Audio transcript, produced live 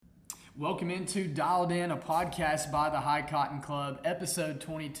Welcome into Dialed In, a podcast by the High Cotton Club, episode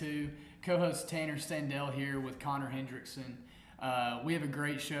 22. Co-host Tanner Sandel here with Connor Hendrickson. We have a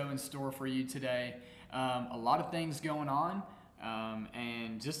great show in store for you today. A lot of things going on,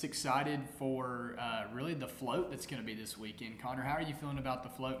 and just excited for really the float that's going to be this weekend. Connor, how are you feeling about the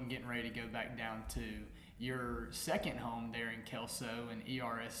float and getting ready to go back down to your second home there in Kelso and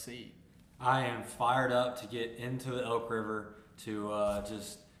ERSC? I am fired up to get into the Elk River to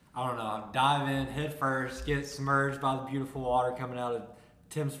dive in head first, get submerged by the beautiful water coming out of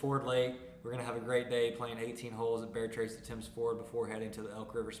Timms Ford Lake. We're going to have a great day playing 18 holes at Bear Trace at Timms Ford before heading to the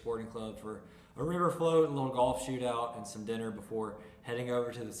Elk River Sporting Club for a river float, a little golf shootout, and some dinner before heading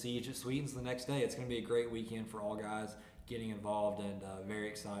over to the Siege at Sweetens the next day. It's going to be a great weekend for all guys getting involved, and very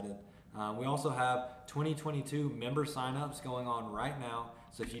excited. We also have 2022 member signups going on right now.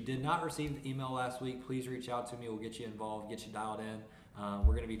 So if you did not receive the email last week, please reach out to me. We'll get you involved, get you dialed in.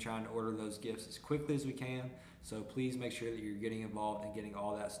 We're going to be trying to order those gifts as quickly as we can. So please make sure that you're getting involved and getting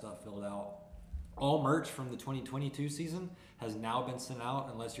all that stuff filled out. All merch from the 2022 season has now been sent out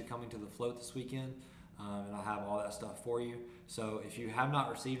unless you're coming to the float this weekend. And I'll have all that stuff for you. So if you have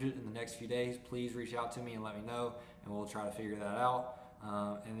not received it in the next few days, please reach out to me and let me know, and we'll try to figure that out.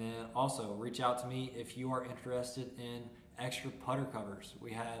 And then also reach out to me if you are interested in extra putter covers.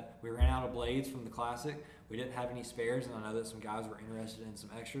 We ran out of blades from the Classic. We didn't have any spares, and I know that some guys were interested in some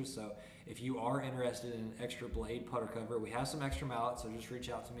extras. So if you are interested in an extra blade putter cover, we have some extra mallets, so just reach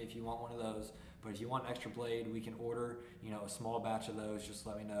out to me if you want one of those. But if you want an extra blade, we can order a small batch of those. Just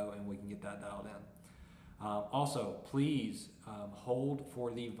let me know, and we can get that dialed in. Also, please hold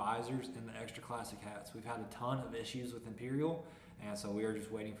for the visors and the extra Classic hats. We've had a ton of issues with Imperial, and so we are just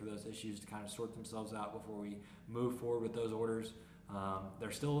waiting for those issues to kind of sort themselves out before we move forward with those orders.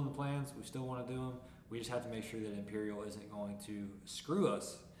 They're still in the plans. We still want to do them. We just have to make sure that Imperial isn't going to screw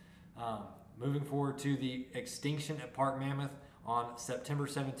us. Moving forward to the Extinction at Park Mammoth on September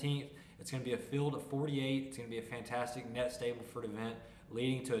 17th. It's going to be a field of 48. It's going to be a fantastic net Stableford event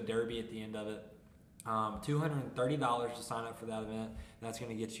leading to a derby at the end of it. $230 to sign up for that event. That's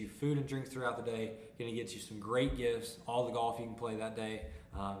going to get you food and drinks throughout the day, going to get you some great gifts, all the golf you can play that day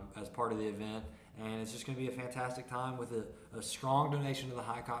as part of the event. And it's just going to be a fantastic time with a strong donation to the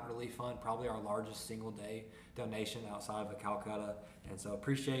High Cotton Relief Fund, probably our largest single day donation outside of Calcutta. And so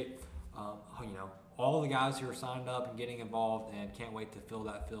appreciate all the guys who are signed up and getting involved, and can't wait to fill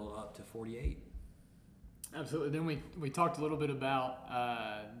that field up to 48. Absolutely. Then we talked a little bit about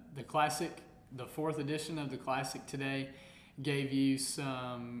the Classic. The fourth edition of the Classic today gave you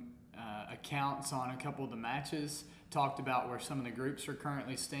some accounts on a couple of the matches, talked about where some of the groups are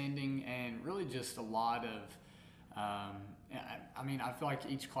currently standing, and really just a lot of, I feel like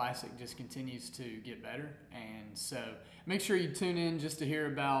each Classic just continues to get better. And so make sure you tune in just to hear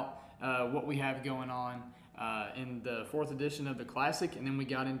about what we have going on in the fourth edition of the Classic. And then we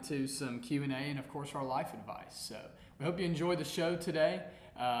got into some Q&A and, of course, our life advice. So we hope you enjoyed the show today.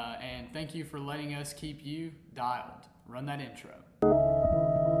 And thank you for letting us keep you dialed. Run that intro.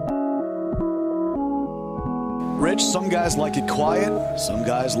 Rich, some guys like it quiet, some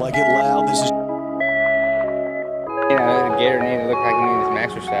guys like it loud. This is... the gator needs to look like he needs some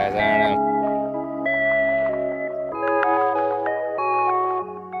exercise. I don't know.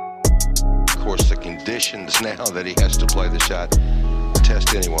 Of course, the conditions now that he has to play the shot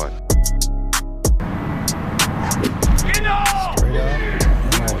test anyone. Straight up. Oh,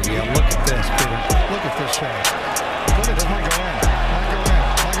 yeah, look at this, Peter. Look at this shot. Look at this. Might go in.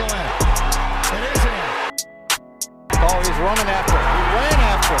 Might go in. It is in. Oh, he's running after it. He ran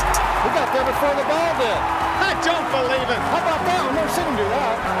after it. He got there before the ball did. I don't believe it. How about that? I've never seen him do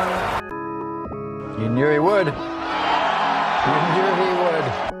that. You knew he would. You knew he would.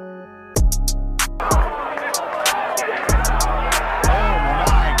 Oh,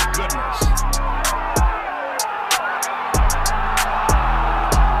 my goodness.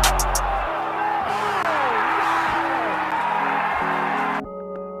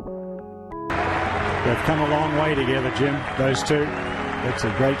 They've come a long way together, Jim, those two. It's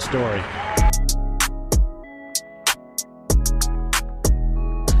a great story.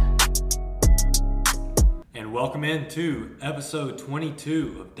 And welcome into episode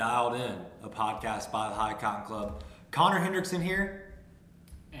 22 of Dialed In, a podcast by the High Cotton Club. Connor Hendrickson here.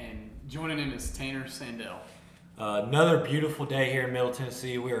 And joining in is Tanner Sandel. Another beautiful day here in Middle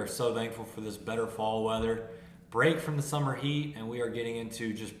Tennessee. We are so thankful for this better fall weather. Break from the summer heat, and we are getting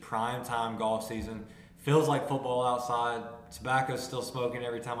into just prime time golf season. Feels like football outside. Tobacco's still smoking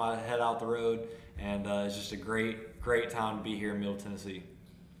every time I head out the road, and it's just a great time to be here in Middle Tennessee.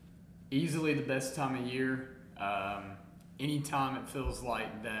 Easily the best time of year. anytime it feels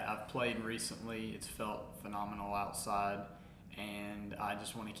like that I've played recently, it's felt phenomenal outside, and I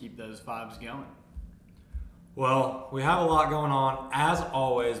just want to keep those vibes going. Well, we have a lot going on, as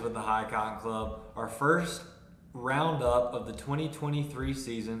always, with the High Cotton Club. Our first roundup of the 2023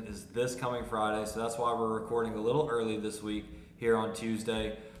 season is this coming Friday, so that's why we're recording a little early this week here on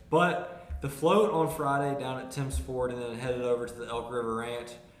Tuesday. But the float on Friday down at Tim's Ford, and then headed over to the Elk River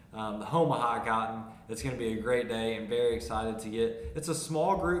Ranch, the home of High Cotton. It's going to be a great day, and very excited to get. It's a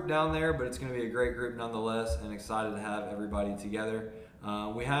small group down there, but it's going to be a great group nonetheless, and excited to have everybody together.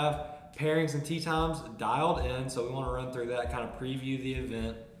 We have pairings and tee times dialed in, so we want to run through that, kind of preview the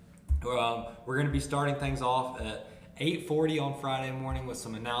event. We're going to be starting things off at 8:40 on Friday morning with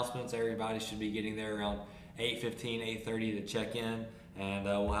some announcements. Everybody should be getting there around 8:15, 8:30 to check in, and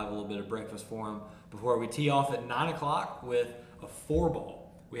we'll have a little bit of breakfast for them before we tee off at 9 o'clock with a 4-ball.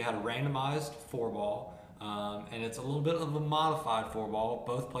 We had a randomized 4-ball, and it's a little bit of a modified 4-ball.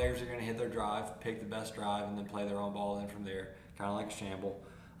 Both players are going to hit their drive, pick the best drive, and then play their own ball in from there, kind of like a shamble.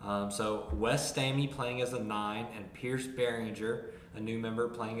 So Wes Stamey playing as a 9, and Pierce Behringer, a new member,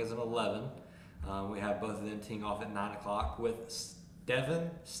 playing as an 11. We have both of them teeing off at 9 o'clock with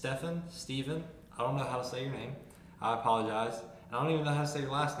Steven, I don't know how to say your name. I apologize. And I don't even know how to say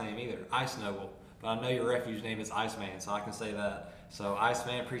your last name either, Ice Noble. But I know your refuge name is Iceman, so I can say that. So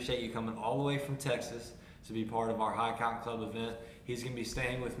Iceman, appreciate you coming all the way from Texas to be part of our High Cotton Club event. He's going to be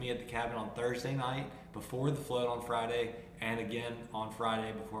staying with me at the cabin on Thursday night before the float on Friday, and again on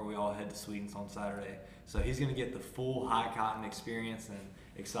Friday before we all head to Sweetens on Saturday. So he's going to get the full High Cotton experience, and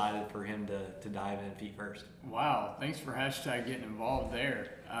excited for him to dive in feet first. Wow, thanks for getting involved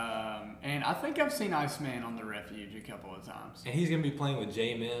there. And I think I've seen Iceman on the Refuge a couple of times. And he's going to be playing with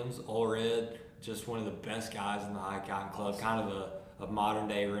Jay Mims, All Red, just one of the best guys in the High Cotton Club, kind of a modern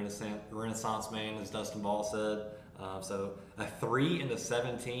day renaissance man, as Dustin Ball said. So a 3 and a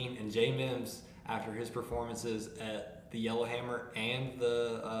 17, and Jay Mims, after his performances at the Yellowhammer and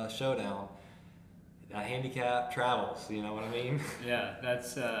the Showdown, that handicap travels, you know what I mean? Yeah,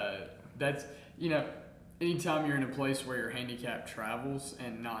 that's anytime you're in a place where your handicap travels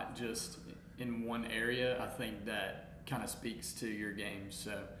and not just in one area, I think that kind of speaks to your game.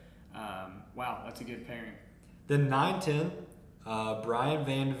 So, wow, that's a good pairing. Then 9-10, Brian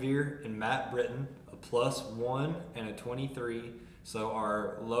Vanderveer and Matt Britton, a +1 and a 23. So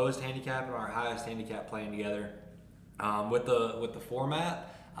our lowest handicap and our highest handicap playing together. With the format,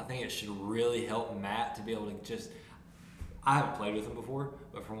 I think it should really help Matt to be able to just, I haven't played with him before,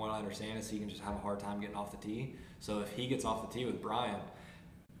 but from what I understand is he can just have a hard time getting off the tee. So if he gets off the tee with Brian,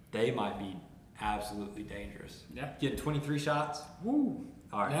 they might be absolutely dangerous. Yeah. Getting 23 shots. Woo.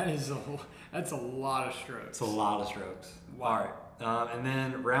 All right. That's a lot of strokes. It's a lot of strokes. Wow. All right. And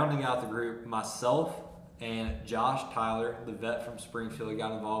then rounding out the group, myself and Josh Tyler, the vet from Springfield,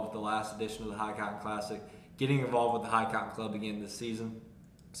 got involved with the last edition of the High Cotton Classic, getting involved with the High Cotton Club again this season.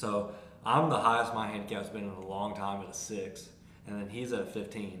 So I'm the highest my handicap's been in a long time at a 6, and then he's at a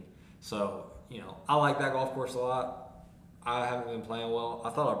 15. So, I like that golf course a lot. I haven't been playing well. I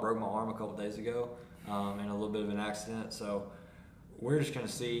thought I broke my arm a couple days ago in a little bit of an accident. So we're just going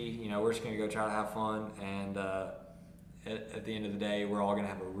to see, we're just going to go try to have fun. And at the end of the day, we're all going to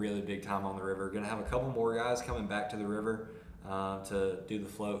have a really big time on the river. Going to have a couple more guys coming back to the river to do the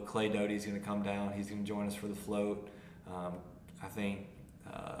float. Clay Doty's going to come down. He's going to join us for the float. I think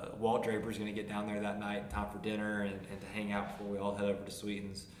Walt Draper's going to get down there that night in time for dinner and to hang out before we all head over to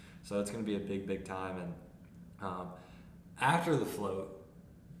Sweetens. So it's going to be a big time. And after the float,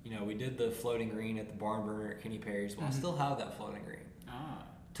 we did the floating green at the barn burner at Kenny Perry's. Well, I still have that floating green.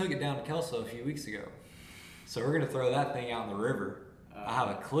 Took it down to Kelso a few weeks ago. So we're going to throw that thing out in the river. I have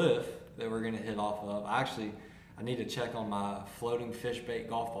a cliff that we're going to hit off of. I need to check on my floating fish bait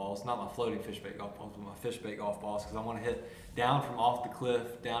golf balls. Not my floating fish bait golf balls, but my fish bait golf balls, because I want to hit down from off the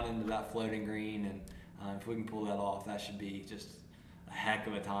cliff, down into that floating green. And if we can pull that off, that should be just a heck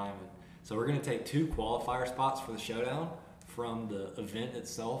of a time. And so we're going to take 2 qualifier spots for the showdown from the event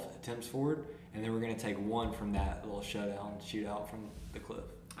itself at Tim's Ford, and then we're going to take 1 from that little showdown shootout from the cliff.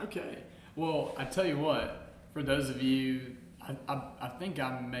 Okay. Well, I tell you what, for those of you, I think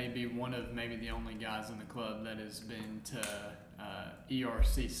I may be one of maybe the only guys in the club that has been to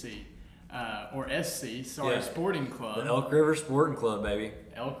ERCC or SC, Sporting Club. The Elk River Sporting Club, baby.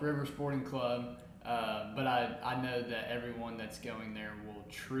 Elk River Sporting Club. But I know that everyone that's going there will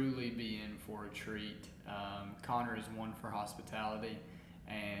truly be in for a treat. Connor is one for hospitality,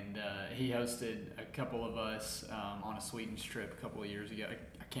 and he hosted a couple of us on a Sweetens trip a couple of years ago.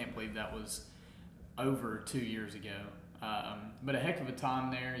 I can't believe that was over 2 years ago. But a heck of a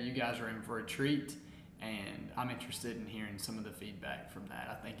time there. You guys are in for a treat, and I'm interested in hearing some of the feedback from that.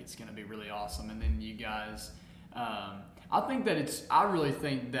 I think it's going to be really awesome. And then you guys, I really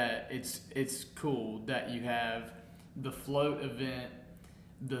think that it's cool that you have the float event,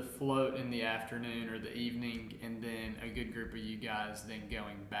 the float in the afternoon or the evening, and then a good group of you guys then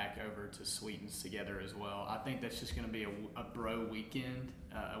going back over to Sweetens together as well. I think that's just going to be a bro weekend,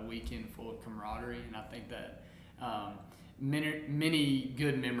 a weekend full of camaraderie, and I think that many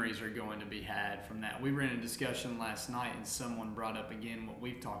good memories are going to be had from that. We were in a discussion last night, and someone brought up again what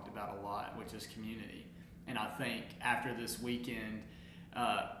we've talked about a lot, which is community. And I think after this weekend,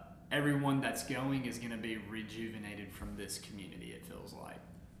 everyone that's going is going to be rejuvenated from this community, it feels like.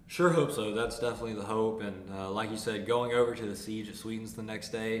 Sure hope so. That's definitely the hope. And like you said, going over to the Siege at Sweetens the next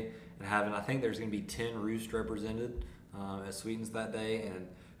day and having, I think there's going to be 10 roosts represented at Sweetens that day. And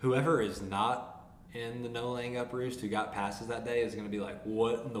whoever is not in the no laying up roost who got passes that day is going to be like,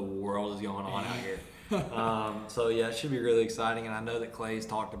 what in the world is going on out here? So yeah, it should be really exciting. And I know that Clay's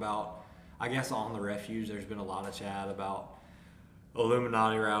talked about, I guess on the refuge, there's been a lot of chat about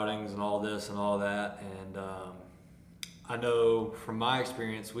Illuminati routings and all this and all that. And I know from my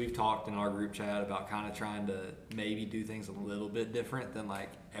experience, we've talked in our group chat about kind of trying to maybe do things a little bit different than like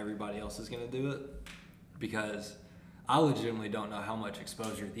everybody else is going to do it, because I legitimately don't know how much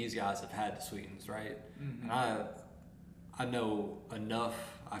exposure these guys have had to Sweetens, right? Mm-hmm. And I know enough,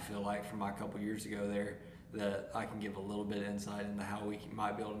 I feel like, from my couple years ago there that I can give a little bit of insight into how we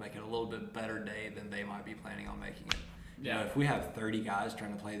might be able to make it a little bit better day than they might be planning on making it. Yeah. You know, if we have 30 guys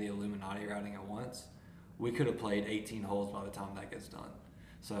trying to play the Illuminati routing at once, we could have played 18 holes by the time that gets done.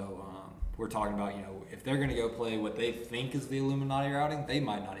 So we're talking about, you know, if they're going to go play what they think is the Illuminati routing, they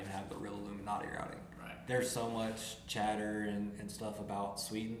might not even have the real Illuminati routing. Right. There's so much chatter and stuff about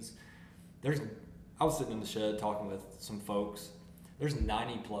Sweetens. I was sitting in the shed talking with some folks. There's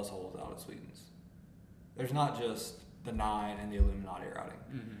 90 plus holes out at Sweetens. There's not just the 9 and the Illuminati routing.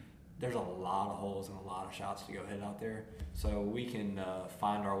 Mm-hmm. There's a lot of holes and a lot of shots to go hit out there. So we can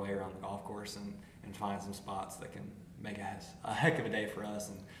find our way around the golf course and find some spots that can make a heck of a day for us.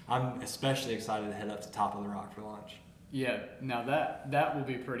 And I'm especially excited to head up to Top of the Rock for lunch. Yeah, now that will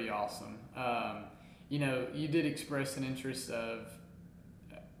be pretty awesome. You know, you did express an interest of,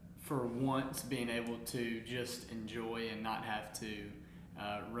 for once, being able to just enjoy and not have to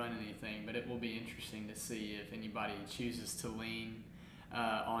run anything. But it will be interesting to see if anybody chooses to lean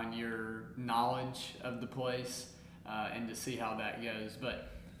on your knowledge of the place and to see how that goes. But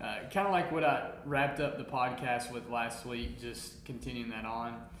kind of like what I wrapped up the podcast with last week, just continuing that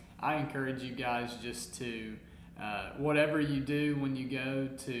on, I encourage you guys just to, whatever you do when you go,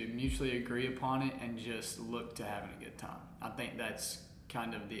 to mutually agree upon it and just look to having a good time. I think that's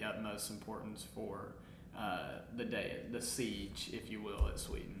kind of the utmost importance for the day, the siege, if you will, at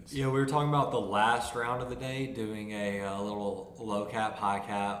Sweetens. Yeah, we were talking about the last round of the day, doing a little low cap, high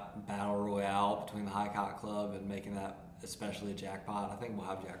cap battle royale between the High Cot Club and making that especially a jackpot. I think we'll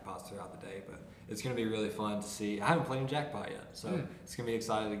have jackpots throughout the day, but it's going to be really fun to see. I haven't played a jackpot yet, so it's going to be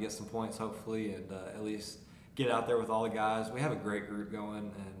exciting to get some points, hopefully, and at least get out there with all the guys. We have a great group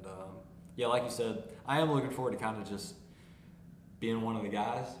going, and yeah, like you said, I am looking forward to kind of just being one of the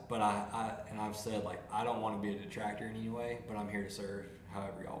guys, but I've said, like, I don't want to be a detractor in any way, but I'm here to serve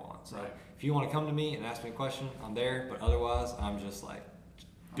however y'all want. So if you want to come to me and ask me a question, I'm there, but otherwise, I'm just like,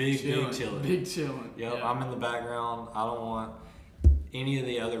 Big chilling. Big chilling. Yep, yeah. I'm in the background. I don't want any of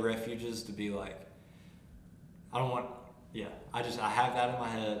the other refuges to be like, I have that in my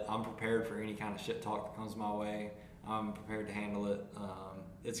head. I'm prepared for any kind of shit talk that comes my way. I'm prepared to handle it.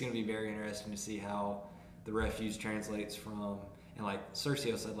 It's going to be very interesting to see how the refuge translates from, and like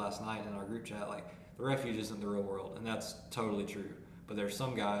Sergio said last night in our group chat, like, the refuge isn't the real world, and that's totally true. But there's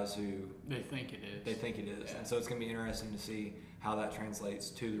some guys who they think it is. Yeah. And so it's going to be interesting to see how that translates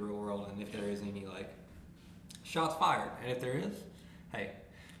to the real world, and if there is any like shots fired. And if there is, hey,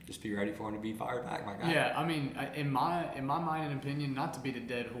 just be ready for him to be fired back, my guy. Yeah, I mean, in my mind and opinion, not to beat a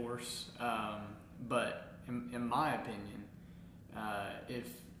dead horse, but in my opinion, if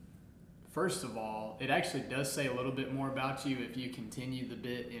first of all, it actually does say a little bit more about you if you continue the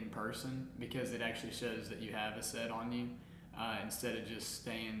bit in person, because it actually shows that you have a set on you. Instead of just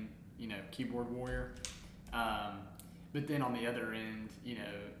staying, you know, keyboard warrior. But then on the other end, you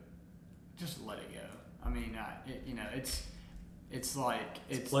know, just let it go. I mean, it's like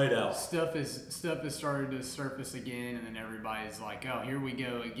it's played out. Stuff is started to surface again, and then everybody's like, "Oh, here we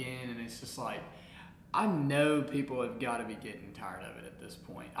go again," and it's just like, I know people have got to be getting tired of it at this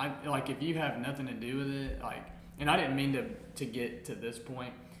point. If you have nothing to do with it, like, and I didn't mean to get to this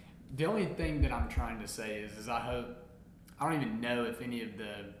point. The only thing that I'm trying to say is I hope. I don't even know if any of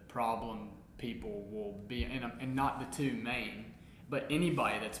the problem people will be, and not the two main, but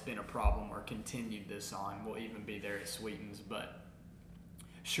anybody that's been a problem or continued this on will even be there at Sweetens. But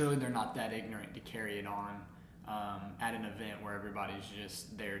surely they're not that ignorant to carry it on at an event where everybody's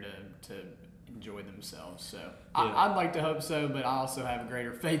just there to enjoy themselves. So I'd like to hope so, but I also have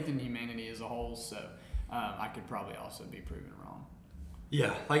greater faith in humanity as a whole. So I could probably also be proven wrong.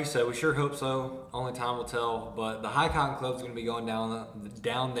 Yeah, like you said, we sure hope so. Only time will tell. But the High Cotton Club's going to be going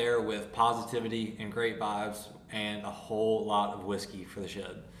down there with positivity and great vibes and a whole lot of whiskey for the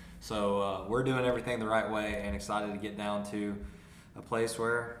shed. So we're doing everything the right way and excited to get down to a place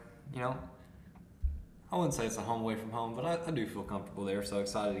where, I wouldn't say it's a home away from home, but I do feel comfortable there. So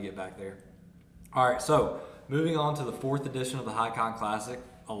excited to get back there. All right, so moving on to the 4th edition of the High Cotton Classic.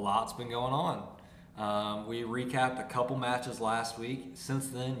 A lot's been going on. We recapped a couple matches last week. Since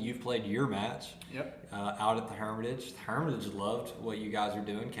then, you've played your match out at the Hermitage. The Hermitage loved what you guys are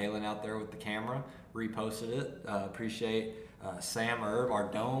doing. Kaylin out there with the camera reposted it. Appreciate Sam Erb,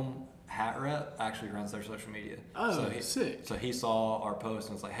 our Dome hat rep, actually runs their social media. Oh, so sick. So he saw our post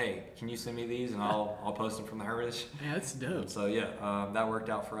and was like, hey, can you send me these and I'll post them from the Hermitage? Yeah, that's dope. And so, that worked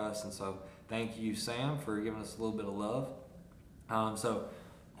out for us. And so thank you, Sam, for giving us a little bit of love. So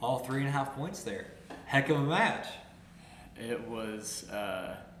all 3.5 points there. Heck of a match. It was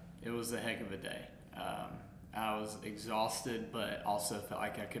a heck of a day. I was exhausted, but also felt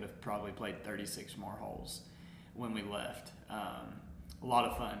like I could have probably played 36 more holes when we left. A lot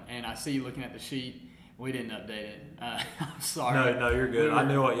of fun. And I see you looking at the sheet. We didn't update it. I'm sorry. No, you're good. I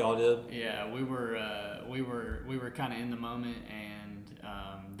knew what y'all did. Yeah, we were kind of in the moment,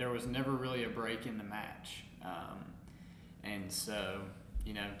 and there was never really a break in the match. And so,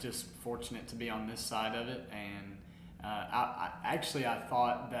 just fortunate to be on this side of it. And I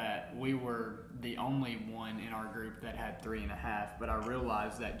thought that we were the only one in our group that had 3.5, but I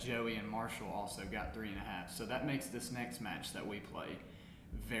realized that Joey and Marshall also got 3.5. So that makes this next match that we play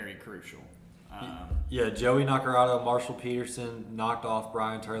very crucial. Joey Nacarado, Marshall Peterson knocked off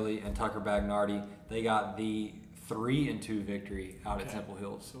Brian Turley and Tucker Bagnardi. They got the 3-2 victory out at Temple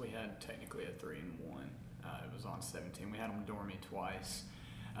Hills. So we had technically a 3-1. It was on 17. We had them dormy twice.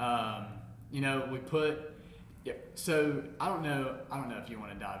 We put. Yeah. So I don't know if you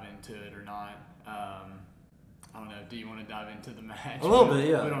want to dive into it or not. I don't know. Do you want to dive into the match? A little bit,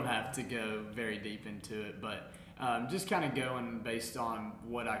 yeah. We don't have to go very deep into it, but just kind of going based on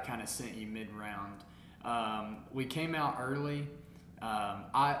what I kind of sent you mid-round. We came out early.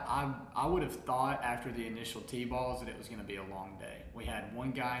 I would have thought after the initial tee balls that it was going to be a long day. We had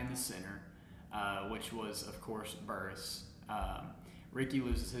one guy in the center, which was, of course, Burris. Ricky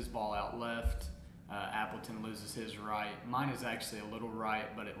loses his ball out left. Appleton loses his right. Mine is actually a little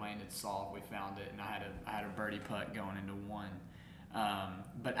right, but it landed soft. We found it, and I had a birdie putt going into one.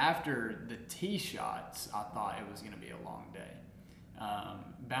 But after the tee shots, I thought it was going to be a long day.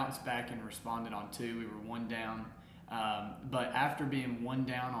 Bounced back and responded on 2. We were 1 down. But after being 1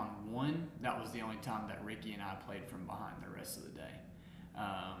 down on 1, that was the only time that Ricky and I played from behind the rest of the day.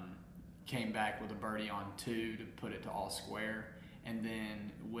 Came back with a birdie on 2 to put it to all square. And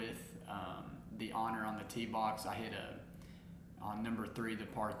then with the honor on the tee box, I hit on number 3, the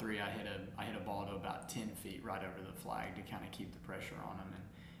par 3, I hit a ball to about 10 feet right over the flag to kind of keep the pressure on them.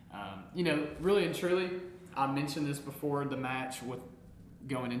 And really and truly, I mentioned this before the match with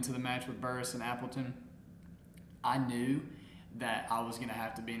going into the match with Burris and Appleton. I knew that I was going to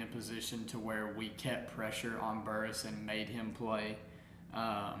have to be in a position to where we kept pressure on Burris and made him play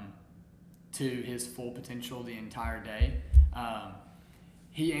to his full potential the entire day.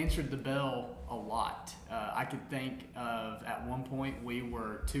 He answered the bell a lot. I could think of at one point we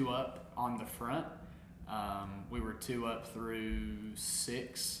were 2 up on the front. We were 2 up through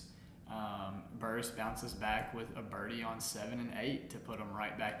 6. Burris bounces back with a birdie on 7 and 8 to put him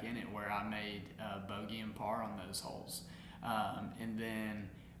right back in it, where I made bogey and par on those holes. And then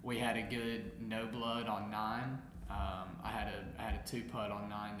we had a good no blood on 9. I had a 2 putt on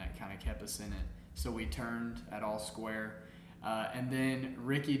 9 that kind of kept us in it. So we turned at all square. And then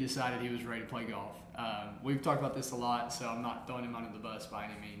Ricky decided he was ready to play golf. We've talked about this a lot, so I'm not throwing him under the bus by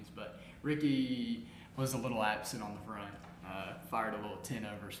any means, but Ricky was a little absent on the front. Fired a little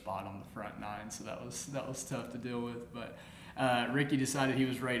 10-over spot on the front 9, so that was tough to deal with. But Ricky decided he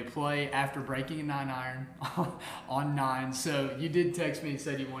was ready to play after breaking a 9-iron on 9. So you did text me and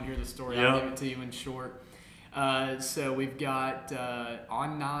said you want to hear the story. Yep. I'll give it to you in short. So we've got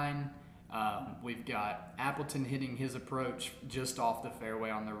on 9. We've got Appleton hitting his approach just off the fairway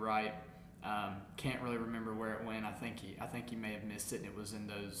on the right. Can't really remember where it went. I think he may have missed it, and it was in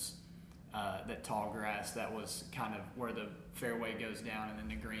those that tall grass that was kind of where the fairway goes down and then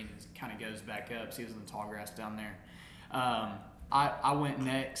the green kind of goes back up. So he was in the tall grass down there. I went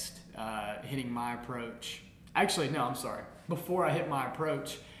next, hitting my approach. Actually, no, I'm sorry. Before I hit my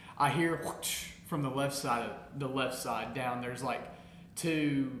approach, I hear whoosh from the left side down. There's like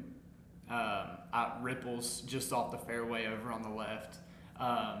two ripples just off the fairway over on the left.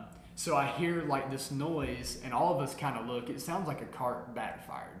 So I hear like this noise, and all of us kind of look. It sounds like a cart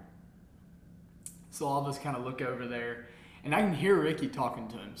backfired. So all of us kind of look over there, and I can hear Ricky talking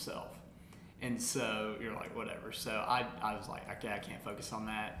to himself. And so you're like, whatever. So I was like, okay, I can't focus on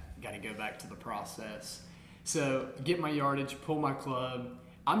that. Got to go back to the process. So get my yardage, pull my club.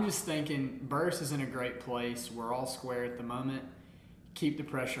 I'm just thinking Burris is in a great place. We're all square at the moment. Keep the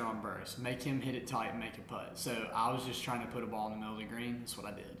pressure on Burris. Make him hit it tight and make a putt. So I was just trying to put a ball in the middle of the green. That's what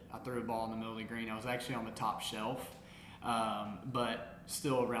I did. I threw a ball in the middle of the green. I was actually on the top shelf, but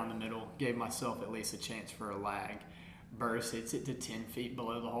still around the middle. Gave myself at least a chance for a lag. Burris hits it to 10 feet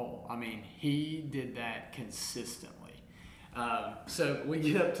below the hole. I mean, he did that consistently. So we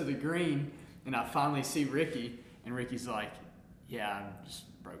get up to the green, and I finally see Ricky, and Ricky's like, yeah, I just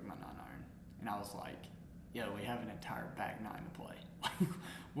broke my 9-iron. And I was like, yo, we have an entire back nine to play.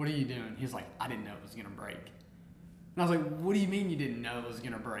 What are you doing? He's like, I didn't know it was going to break. And I was like, what do you mean you didn't know it was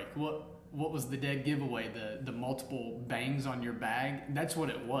going to break? What was the dead giveaway? The multiple bangs on your bag? That's what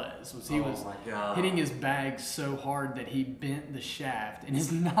it was he was hitting his bag so hard that he bent the shaft in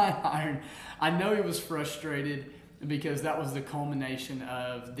his 9-iron. I know he was frustrated because that was the culmination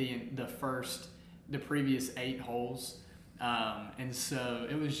of the previous 8 holes. And so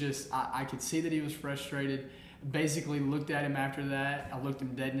it was just, I could see that he was frustrated. Basically looked at him after that. I looked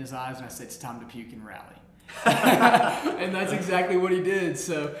him dead in his eyes and I said, it's time to puke and rally. And that's exactly what he did.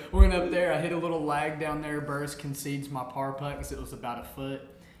 So we went up there. I hit a little lag down there. Burris concedes my par putt because it was about a foot.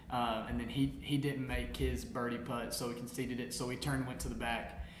 And then he didn't make his birdie putt, so he conceded it. So we turned and went to the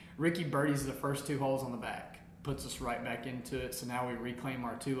back. Ricky birdies the first 2 holes on the back. Puts us right back into it. So now we reclaim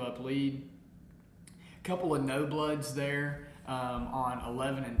our 2-up lead. Couple of no bloods there on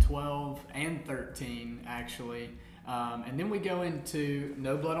 11 and 12 and 13 actually, and then we go into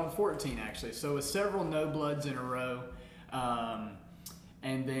no blood on 14 actually. So with several no bloods in a row,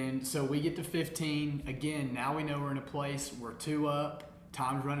 and then so we get to 15 again. Now we know we're in a place. We're 2 up.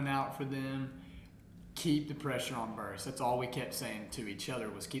 Time's running out for them. Keep the pressure on Burris. That's all we kept saying to each other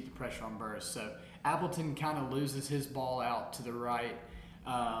was keep the pressure on Burris. So Appleton kind of loses his ball out to the right.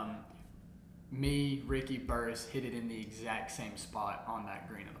 Me, Ricky, Burris hit it in the exact same spot on that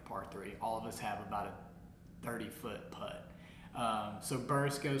green on the par 3. All of us have about a 30-foot putt. So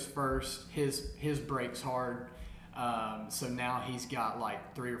Burris goes first. His breaks hard. So now he's got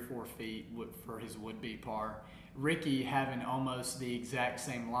like 3 or 4 feet for his would-be par. Ricky, having almost the exact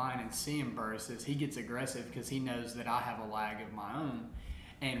same line and seeing Burris's, he gets aggressive because he knows that I have a lag of my own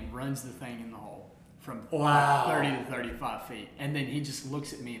and runs the thing in the hole from 30 to 35 feet. And then he just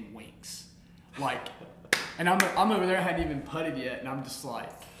looks at me and winks. Like, and I'm over there, I hadn't even putted yet, and I'm just like,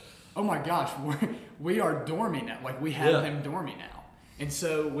 oh my gosh, we are dormy now. Like, we have them dormy now. And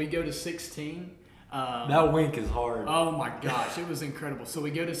so we go to 16. That wink is hard. Oh my gosh, it was incredible. So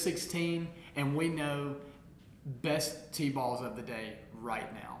we go to 16, and we know best tee balls of the day right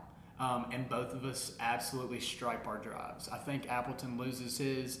now. And both of us absolutely stripe our drives. I think Appleton loses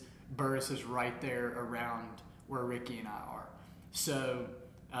his. Burris is right there around where Ricky and I are. So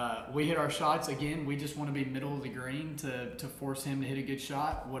we hit our shots. Again, we just want to be middle of the green to force him to hit a good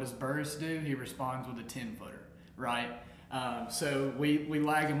shot. What does Burris do? He responds with a 10-footer, right? So we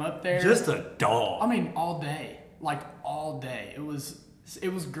lag him up there. Just a dog. I mean, all day. Like, all day. It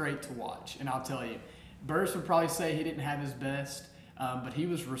was great to watch. And I'll tell you, Burris would probably say he didn't have his best, but he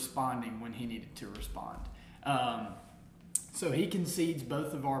was responding when he needed to respond. So he concedes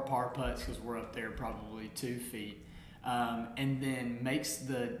both of our par putts because we're up there probably 2 feet. And then makes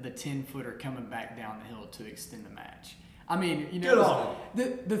the 10-footer coming back down the hill to extend the match. I mean, you know,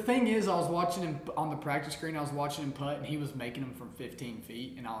 the thing is, I was watching him on the practice screen. I was watching him putt, and he was making them from 15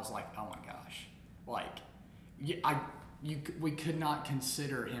 feet, and I was like, oh my gosh, like, we could not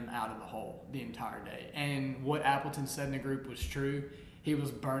consider him out of the hole the entire day. And what Appleton said in the group was true. He was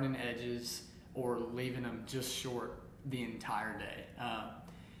burning edges or leaving them just short the entire day.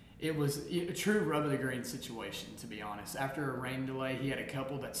 It was a true rub of the green situation, to be honest. After a rain delay, he had a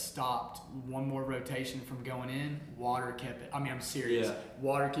couple that stopped one more rotation from going in. Water kept it. I mean, I'm serious. Yeah.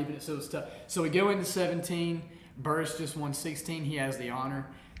 Water keeping it so it's tough. So we go into 17. Burris just won 16. He has the honor.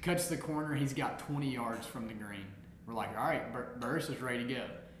 Cuts the corner. He's got 20 yards from the green. We're like, all right, Burris is ready to go.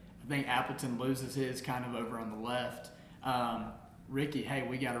 I think Appleton loses his kind of over on the left. Ricky, hey,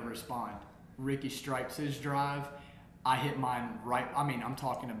 we got to respond. Ricky stripes his drive. I hit mine right. I mean, I'm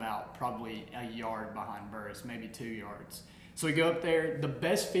talking about probably a yard behind Burris, maybe 2 yards. So we go up there. The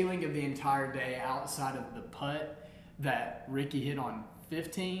best feeling of the entire day outside of the putt that Ricky hit on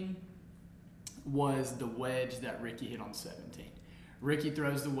 15 was the wedge that Ricky hit on 17. Ricky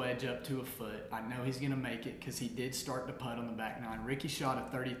throws the wedge up to a foot. I know he's going to make it because he did start the putt on the back nine. Ricky shot a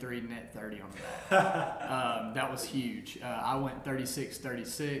 33 net 30 on the back. That was huge. I went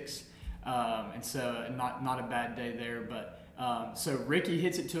 36-36. And so not a bad day there, but so Ricky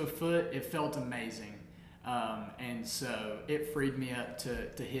hits it to a foot. It felt amazing, and so it freed me up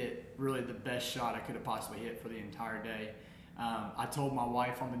to hit really the best shot I could have possibly hit for the entire day. I told my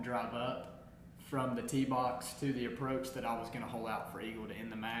wife on the drive up from the tee box to the approach that I was going to hole out for eagle to end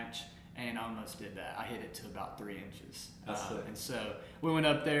the match, and I almost did that. I hit it to about 3 inches, and so we went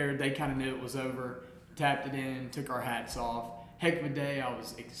up there. They kind of knew it was over, tapped it in, took our hats off. Heck of a day. I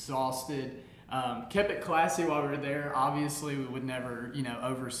was exhausted. Kept it classy while we were there. Obviously, we would never,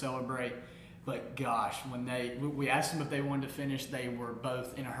 over celebrate. But gosh, when we asked them if they wanted to finish, they were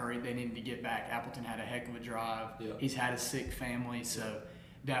both in a hurry. They needed to get back. Appleton had a heck of a drive. Yeah. He's had a sick family, so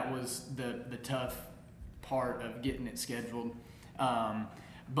that was the tough part of getting it scheduled.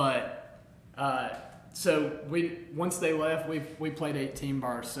 So once they left, we played 18 by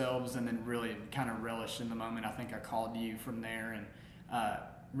ourselves, and then really kind of relished in the moment. I think I called you from there, and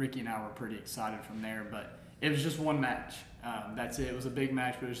Ricky and I were pretty excited from there. But it was just one match. That's it. It was a big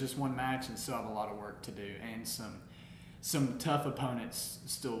match, but it was just one match, and still have a lot of work to do, and some tough opponents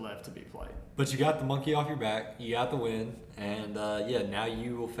still left to be played. But you got the monkey off your back. You got the win, and now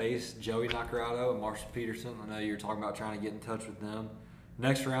you will face Joey Nacarado and Marshall Peterson. I know you were talking about trying to get in touch with them.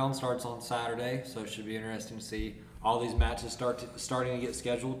 Next round starts on Saturday, so it should be interesting to see all these matches starting to get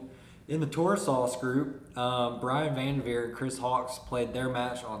scheduled. In the Tour Sauce group, Brian Vanderveer and Chris Hawks played their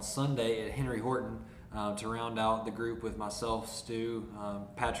match on Sunday at Henry Horton to round out the group with myself, Stu,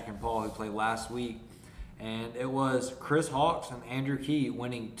 Patrick, and Paul, who played last week. And it was Chris Hawks and Andrew Key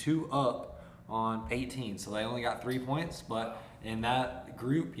winning 2 up on 18. So they only got 3 points, but in that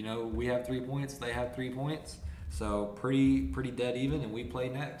group, we have 3 points, they have 3 points. So pretty dead even, and we play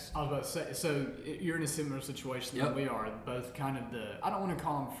next. I was about to say, so you're in a similar situation that we are. Both kind of I don't want to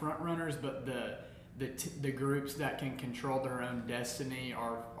call them front runners, but the groups that can control their own destiny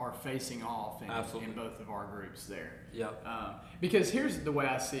are facing off in both of our groups there. Yep. Because here's the way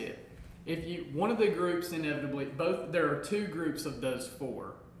I see it: one of the groups inevitably, there are 2 groups of those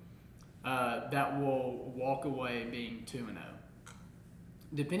 4 that will walk away being 2-0.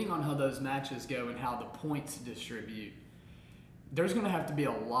 Depending on how those matches go and how the points distribute, there's going to have to be a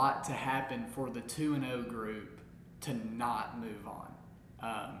lot to happen for the 2-0 group to not move on.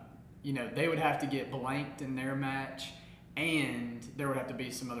 They would have to get blanked in their match, and there would have to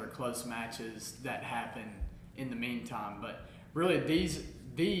be some other close matches that happen in the meantime. But really,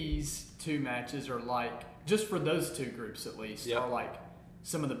 these 2 matches are like, just for those 2 groups at least, are like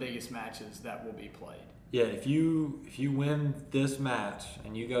some of the biggest matches that will be played. Yeah, if you win this match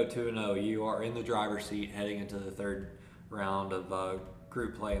and you go 2-0, you are in the driver's seat heading into the 3rd round of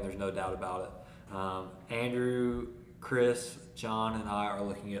group play, and there's no doubt about it. Andrew, Chris, John, and I are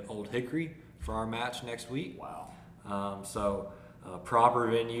looking at Old Hickory for our match next week. Wow. So proper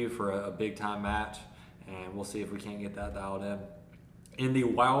venue for a big-time match, and we'll see if we can't get that dialed in. In the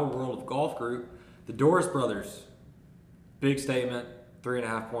Wild World of Golf group, the Doris brothers, big statement.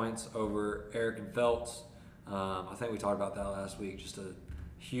 3.5 points over Eric and Phelps. I think we talked about that last week. Just a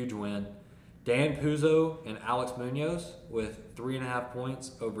huge win. Dan Puzo and Alex Munoz with 3.5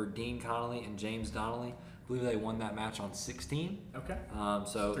 points over Dean Connolly and James Donnelly. I believe they won that match on 16. Okay.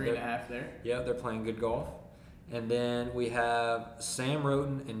 So 3.5 there. Yeah, they're playing good golf. And then we have Sam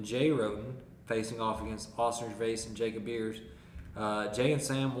Roten and Jay Roten facing off against Austin Gervais and Jacob Beers. Jay and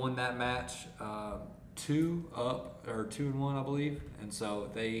Sam won that match 2-1, I believe, and so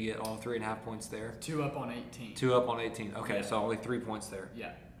they get all 3.5 points there. 2 up on 18. 2 up on 18. Okay, so only 3 points there.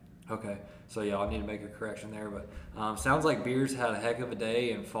 Yeah. Okay, so I need to make a correction there, but sounds like Beers had a heck of a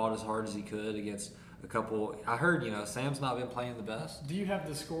day and fought as hard as he could against a couple. I heard Sam's not been playing the best. Do you have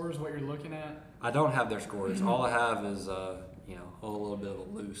the scores? What you're looking at? I don't have their scores. All I have is a little bit of a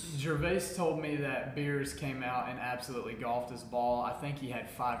loose. Gervais told me that Beers came out and absolutely golfed his ball. I think he had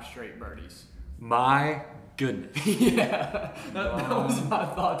 5 straight birdies. My goodness. Yeah, that was my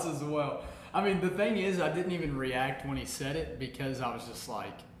thoughts as well. I mean, the thing is, I didn't even react when he said it because I was just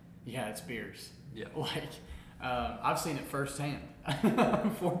like, yeah, it's Beers. Yeah. I've seen it firsthand,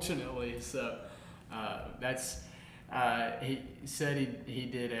 unfortunately. So he said he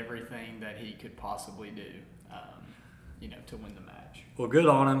did everything that he could possibly do. to win the match. Well, good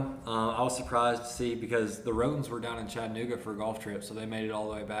on him. I was surprised to see because the Rotens were down in Chattanooga for a golf trip, so they made it all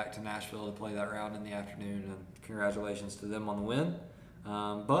the way back to Nashville to play that round in the afternoon. And congratulations to them on the win.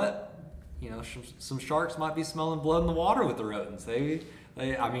 But some sharks might be smelling blood in the water with the Rotens.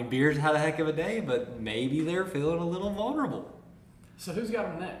 Beers had a heck of a day, but maybe they're feeling a little vulnerable. So who's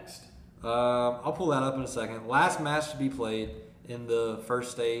got them next? I'll pull that up in a second. Last match to be played in the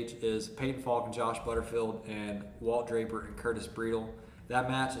first stage is Peyton Falk and Josh Butterfield and Walt Draper and Curtis Breedle. That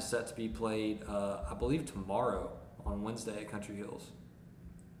match is set to be played, I believe, tomorrow on Wednesday at Country Hills.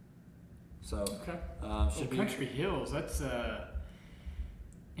 So, okay. Country Hills, that's a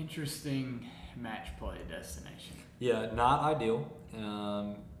interesting match play destination. Yeah, not ideal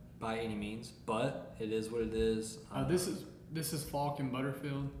by any means, but it is what it is. This is Falk and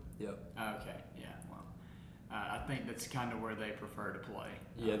Butterfield. Yep. Okay. Yeah. Well, I think that's kind of where they prefer to play.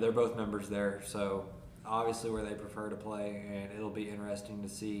 Yeah, they're both members there, so obviously where they prefer to play, and it'll be interesting to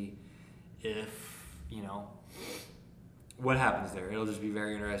see if what happens there. It'll just be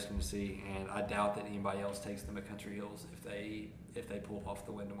very interesting to see, and I doubt that anybody else takes them at Country Hills if they pull off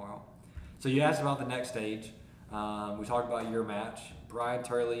the win tomorrow. So you asked about the next stage. We talked about your match. Brian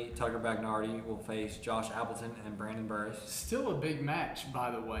Turley, Tucker Bagnardi will face Josh Appleton and Brandon Burris. Still a big match,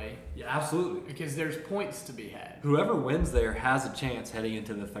 by the way. Yeah, absolutely. Because there's points to be had. Whoever wins there has a chance heading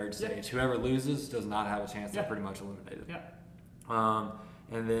into the third stage. Yeah. Whoever loses does not have a chance. They're pretty much eliminated. Yeah.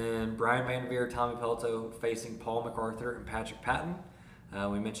 And then Brian Vanderveer, Tommy Pelto facing Paul MacArthur and Patrick Patton.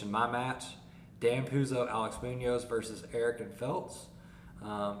 We mentioned my match. Dan Puzo, Alex Munoz versus Eric and Feltz.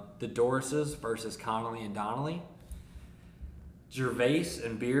 The Dorises versus Connolly and Donnelly. Gervais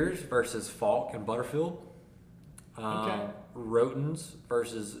and Beers versus Falk and Butterfield. Rotens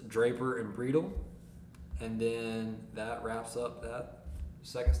versus Draper and Breedle. And then that wraps up that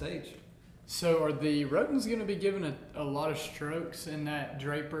second stage. So are the Rotens going to be given a lot of strokes in that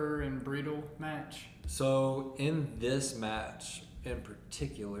Draper and Breedle match? So in this match in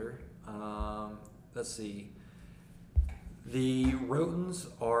particular, let's see. The Rotens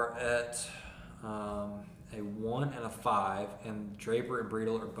are at a 1 and a 5, and Draper and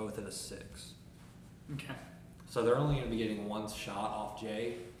Breedle are both at a 6. Okay. So they're only going to be getting one shot off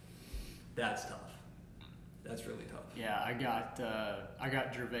Jay. That's tough. That's really tough. Yeah, I got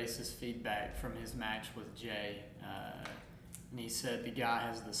Gervais's feedback from his match with Jay, and he said the guy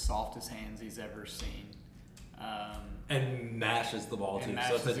has the softest hands he's ever seen. And mashes the ball too,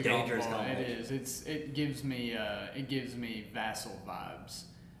 so it's a dangerous combination. It is. It gives me Vassal vibes,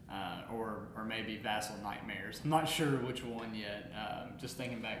 or maybe Vassal nightmares. I'm not sure which one yet. Just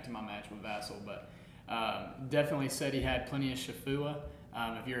thinking back to my match with Vassal, but definitely said he had plenty of Shafua.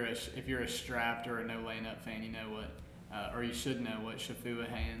 If you're a strapped or a no laying up fan, you know what, or you should know what Shafua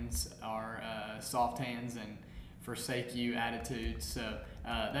hands are, soft hands and forsake you attitudes. So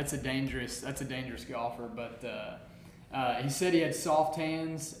that's a dangerous golfer. But he said he had soft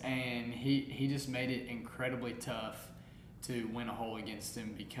hands, and he just made it incredibly tough to win a hole against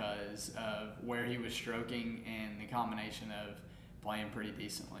him because of where he was stroking and the combination of playing pretty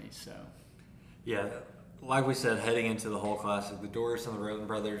decently. So yeah, like we said, heading into the whole classic, the Doris and the Roten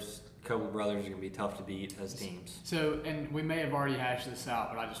brothers, couple brothers, are going to be tough to beat as teams. So, and we may have already hashed this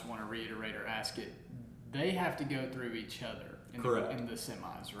out, but I just want to reiterate or ask it. They have to go through each other in the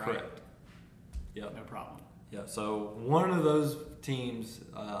semis, right? Correct. Yep. No problem. Yeah, so one of those teams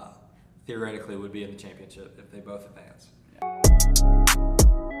theoretically would be in the championship if they both advance.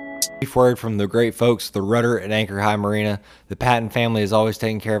 Brief word from the great folks, the Rudder at Anchor High Marina. The Patton family is always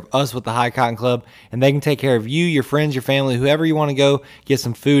taking care of us with the High Cotton Club, and they can take care of you, your friends, your family, whoever you want to go get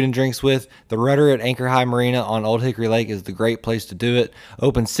some food and drinks with. The Rudder at Anchor High Marina on Old Hickory Lake is the great place to do it.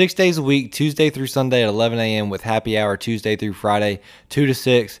 Open 6 days a week, Tuesday through Sunday at 11 a.m. with happy hour Tuesday through Friday, 2 to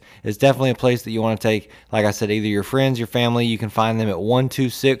 6. It's definitely a place that you want to take, like I said, either your friends, your family. You can find them at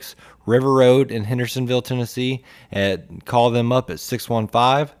 126 River Road in Hendersonville, Tennessee. Call them up at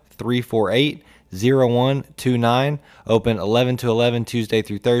 615-348-0129. Open 11 to 11 Tuesday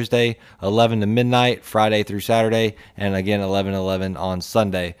through Thursday, 11 to midnight Friday through Saturday, and again 11 to 11 on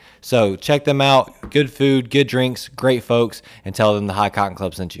Sunday. So check them out. Good food, good drinks, great folks, and tell them the High Cotton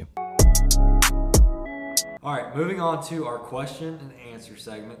Club sent you. All right, moving on to our question and answer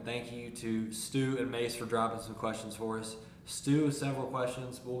segment. Thank you to Stu and Mace for dropping some questions for us. Stu has several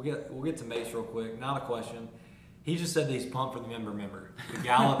questions. We'll get to Mace real quick. Not a question. He just said that he's pumped for the member. The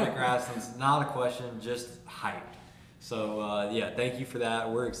Gallop at Grassland's not a question, just hyped. So, thank you for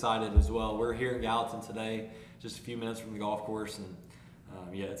that. We're excited as well. We're here in Gallatin today, just a few minutes from the golf course, and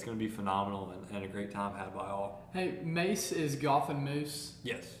it's going to be phenomenal and a great time had by all. Hey, Mace is golfing Moose.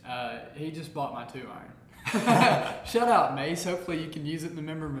 Yes. He just bought my 2-iron. Shout out, Mace. Hopefully you can use it in the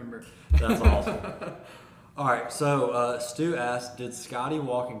member. That's awesome. All right, so Stu asked, did Scotty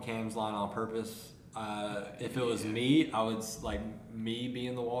walk in Cam's line on purpose? If it was me, I would like me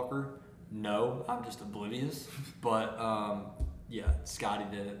being the walker. No, I'm just oblivious. But yeah, Scotty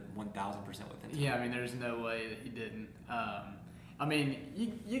did it 1,000% with intent. Yeah, I mean, there's no way that he didn't. I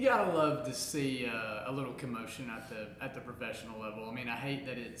mean, you gotta love to see a little commotion at the professional level. I mean, I hate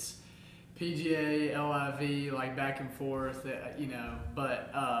that it's PGA, LIV, like back and forth, you know.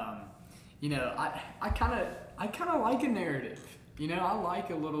 But you know, I kind of like a narrative. You know, I like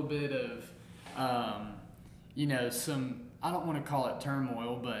a little bit of you know, some, I don't want to call it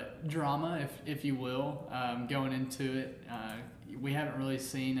turmoil, but drama, if you will, going into it. We haven't really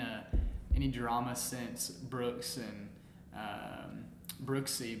seen any drama since Brooks and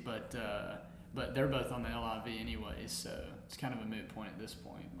Brooksy, but they're both on the LIV anyways, so it's kind of a moot point at this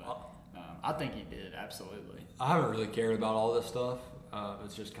point. But I think he did, absolutely. I haven't really cared about all this stuff.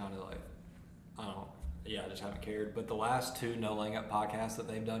 It's just kind of like, I don't know. Yeah, I just haven't cared. But the last two No Laying Up podcasts that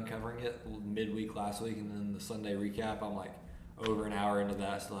they've done covering it, midweek last week and then the Sunday recap, I'm like over an hour into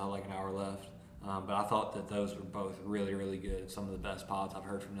that, still have like an hour left. But I thought that those were both really, really good. Some of the best pods I've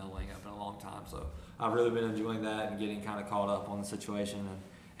heard from No Laying Up in a long time. So I've really been enjoying that and getting kind of caught up on the situation and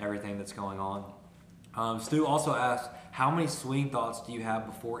everything that's going on. Stu also asked, how many swing thoughts do you have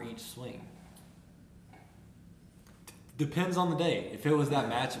before each swing? Depends on the day. If it was that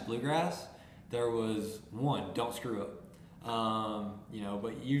match at Bluegrass, there was one, don't screw up. You know,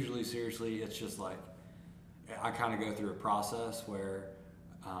 but usually, seriously, it's just like, I kind of go through a process where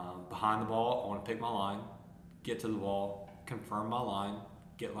behind the ball, I want to pick my line, get to the ball, confirm my line,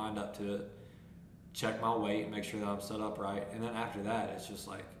 get lined up to it, check my weight, make sure that I'm set up right. And then after that, it's just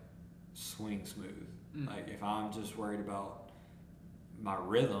like swing smooth. Like if I'm just worried about my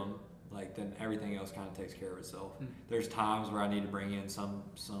rhythm, like then everything else kind of takes care of itself. There's times where I need to bring in some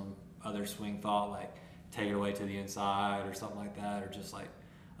other swing thought, like take it away to the inside or something like that, or just like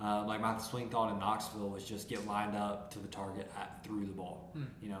my swing thought in Knoxville was just get lined up to the target through the ball.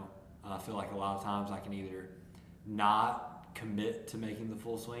 You know, I feel like a lot of times I can either not commit to making the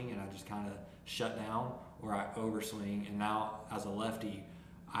full swing and I just kind of shut down, or I overswing. And now as a lefty,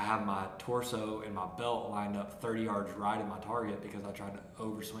 I have my torso and my belt lined up 30 yards right at my target because I tried to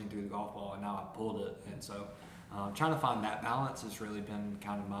overswing through the golf ball and now I pulled it. And so trying to find that balance has really been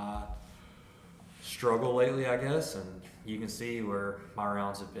kind of my struggle lately, I guess. And you can see where my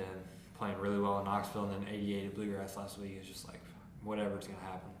rounds have been playing really well in Knoxville and then 88 at Bluegrass last week. It's just like whatever's going to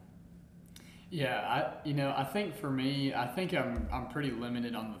happen. Yeah, I think for me, I think I'm pretty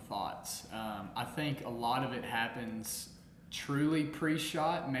limited on the thoughts. I think a lot of it happens truly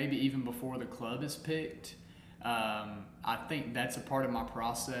pre-shot, maybe even before the club is picked. I think that's a part of my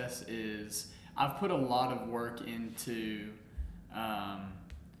process. Is I've put a lot of work into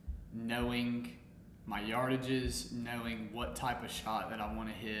knowing my yardages, knowing what type of shot that I want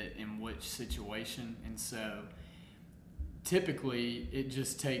to hit in which situation, and so typically it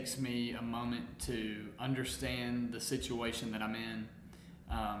just takes me a moment to understand the situation that I'm in,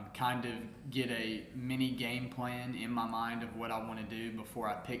 kind of get a mini game plan in my mind of what I want to do before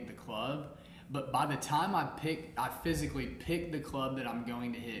I pick the club. But by the time I physically pick the club that I'm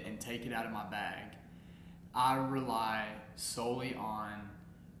going to hit and take it out of my bag, I rely solely on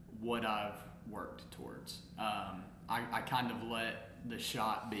what I've worked towards. I kind of let the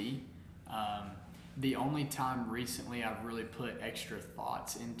shot be. The only time recently I've really put extra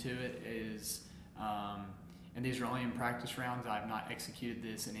thoughts into it is, and these are only in practice rounds, I've not executed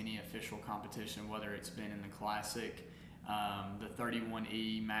this in any official competition, whether it's been in the Classic, the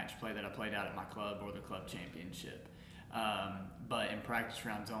 31E match play that I played out at my club, or the club championship. But in practice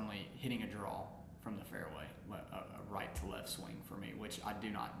rounds only, hitting a draw from the fairway, a right to left swing for me, which I do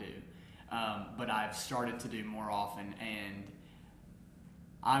not do. But I've started to do more often, and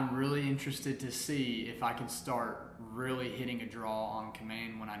I'm really interested to see if I can start really hitting a draw on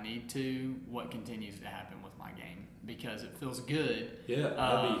command when I need to, what continues to happen with my game, because it feels good. Yeah,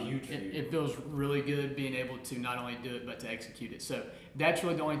 that'd be huge for you. It feels really good being able to not only do it, but to execute it. So that's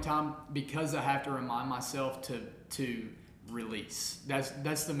really the only time, because I have to remind myself to release.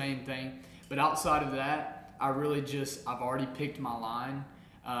 That's the main thing. But outside of that, I've already picked my line.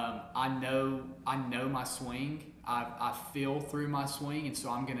 I know my swing. I feel through my swing, and so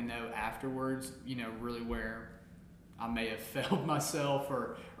I'm going to know afterwards, really where I may have failed myself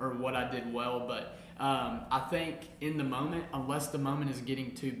or what I did well. But I think in the moment, unless the moment is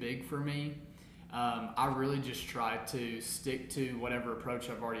getting too big for me, I really just try to stick to whatever approach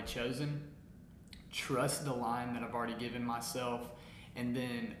I've already chosen, trust the line that I've already given myself, And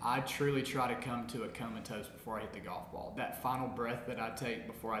then I truly try to come to a comatose before I hit the golf ball. That final breath that I take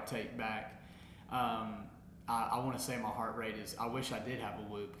before I take back, I want to say my heart rate is, I wish I did have a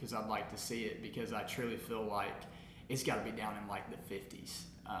whoop because I'd like to see it, because I truly feel like it's got to be down in like the 50s.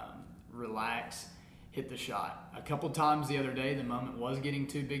 Relax, hit the shot. A couple times the other day, the moment was getting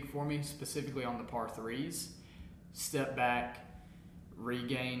too big for me, specifically on the par 3s. Step back,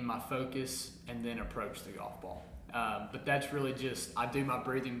 regain my focus, and then approach the golf ball. But that's really just, I do my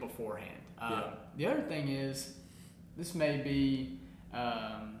breathing beforehand. The other thing is, this may be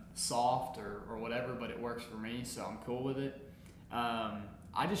soft or whatever, but it works for me, so I'm cool with it.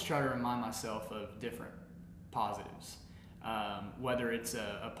 I just try to remind myself of different positives. Whether it's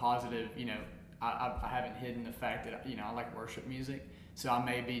a positive, I haven't hidden the fact that, I like worship music. So I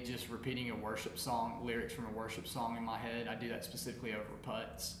may be just repeating a worship song, lyrics from a worship song in my head. I do that specifically over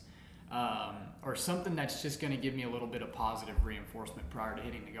putts. Or something that's just going to give me a little bit of positive reinforcement prior to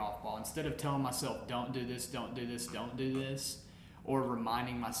hitting the golf ball. Instead of telling myself, don't do this, don't do this, don't do this, or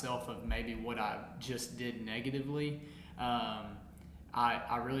reminding myself of maybe what I just did negatively,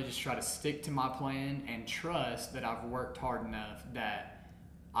 I really just try to stick to my plan and trust that I've worked hard enough that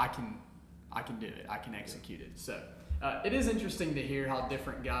I can do it. I can execute it. So it is interesting to hear how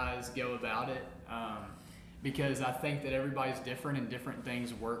different guys go about it, because I think that everybody's different and different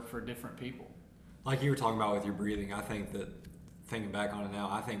things work for different people. Like you were talking about with your breathing, I think that, thinking back on it now,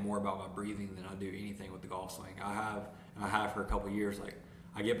 I think more about my breathing than I do anything with the golf swing. I have for a couple of years. Like,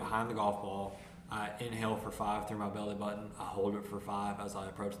 I get behind the golf ball, I inhale for 5 through my belly button, I hold it for 5 as I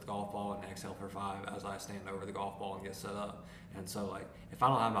approach the golf ball, and exhale for 5 as I stand over the golf ball and get set up. And so, like, if I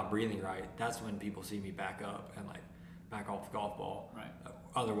don't have my breathing right, that's when people see me back up and, like, back off the golf ball. Right.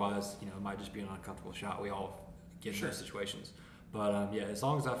 Otherwise, it might just be an uncomfortable shot. We all get in those situations. But as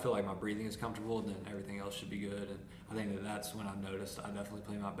long as I feel like my breathing is comfortable, then everything else should be good. And I think that's when I've noticed I definitely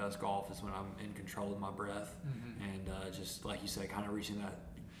play my best golf is when I'm in control of my breath. And just like you said, kind of reaching that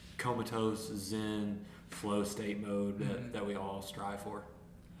comatose, zen, flow state mode that we all strive for.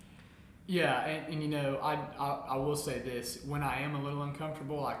 Yeah, and I will say this, when I am a little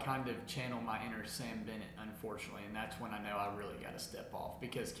uncomfortable, I kind of channel my inner Sam Bennett, unfortunately, and that's when I know I really got to step off.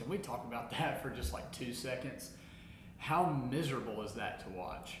 Because can we talk about that for just like 2 seconds? How miserable is that to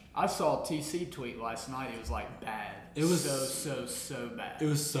watch? I saw a TC tweet last night. It was like bad. It was so bad. It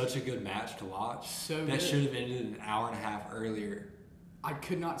was such a good match to watch. So that good. Should have ended an hour and a half earlier. I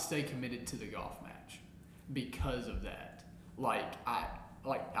could not stay committed to the golf match because of that.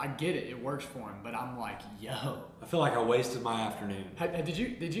 I get it. It works for him, but I'm like, yo. I feel like I wasted my afternoon.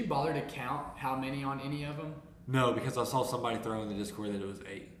 Did you bother to count how many on any of them? No, because I saw somebody throw in the Discord that it was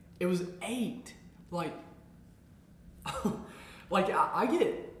 8. It was 8. I get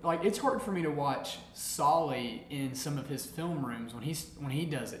it. Like, it's hard for me to watch Solly in some of his film rooms when he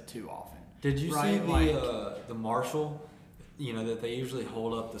does it too often. Did you see the Marshall? That they usually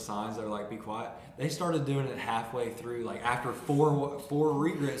hold up the signs that are like, be quiet. They started doing it halfway through, like after four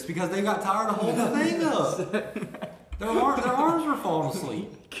regrets, because they got tired of holding the thing up. Their arms were falling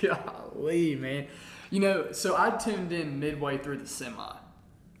asleep. Golly, man. So I tuned in midway through the semi.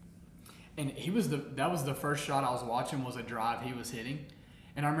 And that was the first shot I was watching, was a drive he was hitting.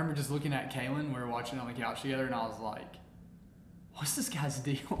 And I remember just looking at Kalen, we were watching on the couch together, and I was like, what's this guy's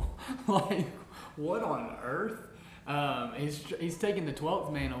deal? Like, what on earth? He's taking the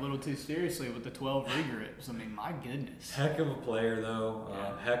 12th man a little too seriously with the 12 regrips. I mean, my goodness. Heck of a player, though.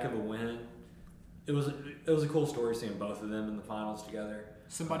 Heck of a win. It was a cool story seeing both of them in the finals together.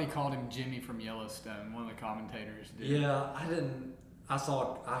 Somebody called him Jimmy from Yellowstone. One of the commentators did. Yeah, I didn't. I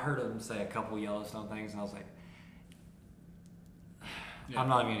heard him say a couple Yellowstone things, and I was like, I'm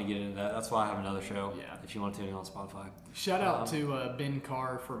not even going to get into that. That's why I have another show. Yeah. If you want to tune in on Spotify. Shout out to Ben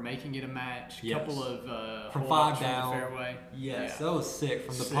Carr for making it a match. Yes. Couple of from hole-ups 5 down. from the fairway. Yes, Yeah. that was sick.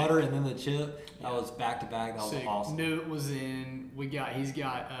 From the putter and then the chip, that was back to back. That was Sick. awesome. Knew it was in. He's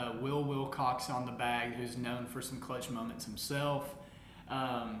got Will Wilcox on the bag, who's known for some clutch moments himself.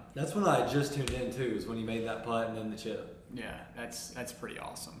 That's when I just tuned in too. Is when he made that putt and then the chip. Yeah, that's pretty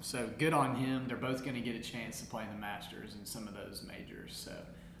awesome. So good on him. They're both going to get a chance to play in the Masters and some of those majors.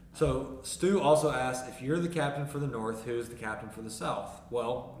 So Stu also asked, if you're the captain for the North, who is the captain for the South?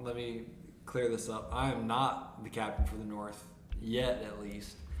 Well, let me clear this up. I am not the captain for the North yet, at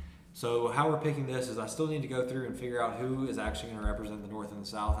least. So how we're picking this is I still need to go through and figure out who is actually going to represent the North and the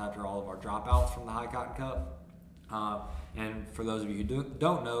South after all of our dropouts from the High Cotton Cup. And for those of you who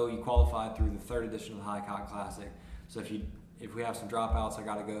don't know, you qualified through the 3rd edition of the High Cotton Classic. So if we have some dropouts, I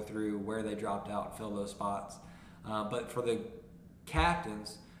got to go through where they dropped out and fill those spots. But for the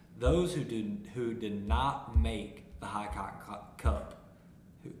captains, those who did not make the High Cotton Cup,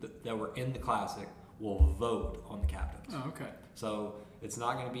 that were in the Classic will vote on the captains. Oh, okay. So it's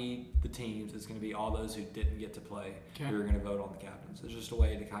not going to be the teams. It's going to be all those who didn't get to play who are going to vote on the captains. It's just a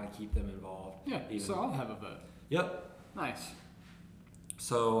way to kind of keep them involved. Yeah, so I'll have a vote. Yep. Nice.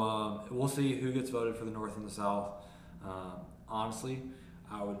 So we'll see who gets voted for the North and the South. Honestly,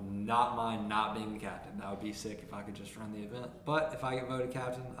 I would not mind not being the captain. That would be sick if I could just run the event. But if I get voted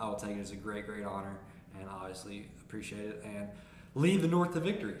captain, I will take it as a great, great honor and obviously appreciate it and lead the North to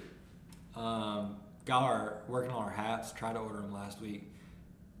victory. Working on our hats. Tried to order them last week.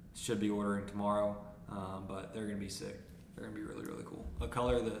 Should be ordering tomorrow, but they're going to be sick. They're going to be really, really cool. A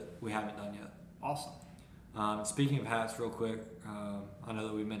color that we haven't done yet. Awesome. Speaking of hats, real quick, I know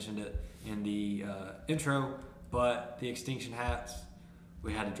that we mentioned it in the intro, but the Extinction hats,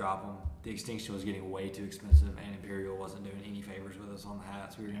 we had to drop them. The Extinction was getting way too expensive, and Imperial wasn't doing any favors with us on the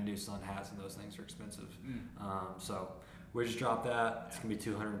hats. We were going to do sun hats, and those things are expensive. So we just dropped that. It's going to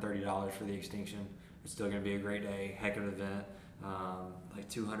be $230 for the Extinction. It's still going to be a great day, heck of an event. Like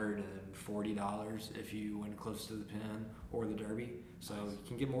 $240 if you win close to the pin or the Derby. So you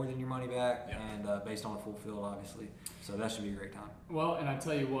can get more than your money back, and based on a full field, obviously. So that should be a great time. Well, and I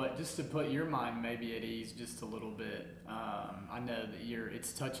tell you what, just to put your mind maybe at ease just a little bit, I know that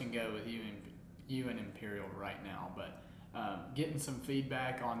it's touch and go with you and Imperial right now, but getting some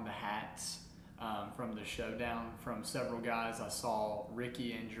feedback on the hats from the showdown from several guys. I saw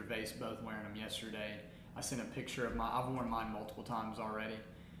Ricky and Gervais both wearing them yesterday. I sent a picture of I've worn mine multiple times already.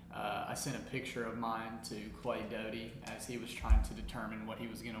 I sent a picture of mine to Clay Doty as he was trying to determine what he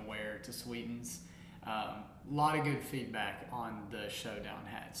was going to wear to Sweetens. A lot of good feedback on the showdown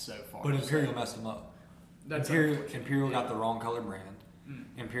hats so far. But Imperial messed them up. Imperial got the wrong color brand.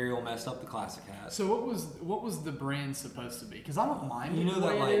 Imperial messed up the Classic hat. So what was the brand supposed to be? Because I don't mind you know the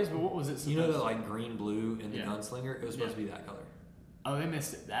that way like, it is, but what was it supposed to be? You know that like green blue in the Gunslinger? It was supposed to be that color. Oh, they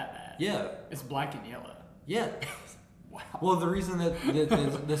missed it that bad. Yeah. It's black and yellow. Yeah. Wow. Well, the reason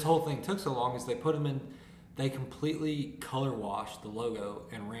that this whole thing took so long is they completely color washed the logo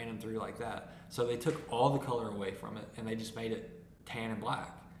and ran them through like that. So they took all the color away from it and they just made it tan and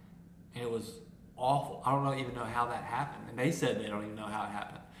black. And it was awful. I don't even know how that happened. And they said they don't even know how it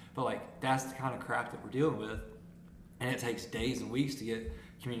happened. But like, that's the kind of crap that we're dealing with. And it takes days and weeks to get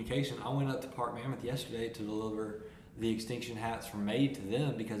communication. I went up to Park Mammoth yesterday to deliver the Extinction hats from Made to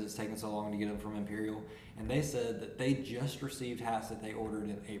them because it's taken so long to get them from Imperial. And they said that they just received hats that they ordered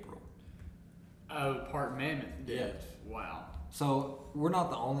in April. Oh, Park Mammoth did. Yes. Wow. So we're not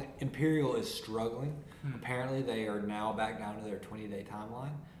the only. Imperial is struggling. Apparently they are now back down to their 20-day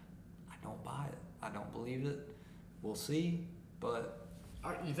timeline. I don't buy it. I don't believe it. We'll see. But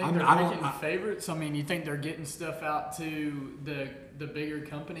you think they're making favorites? I mean, you think they're getting stuff out to the bigger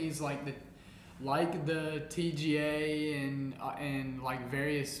companies like the TGA and like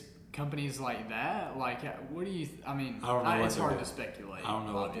various companies like that? Like, what do you? I mean, I don't know. It's hard to speculate. I don't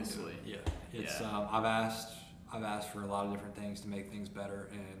know. Obviously, yeah. It's I've asked for a lot of different things to make things better,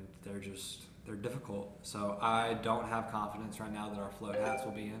 and they're difficult. So I don't have confidence right now that our float hats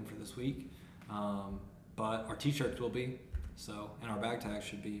will be in for this week, but our t-shirts will be. So, and our bag tags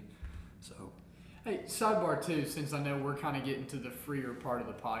should be. So. Hey, sidebar too, since I know we're kind of getting to the freer part of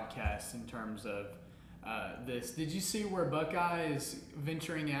the podcast in terms of this. Did you see where Buckeye is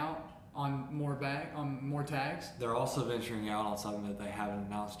venturing out on more tags? They're also venturing out on something that they haven't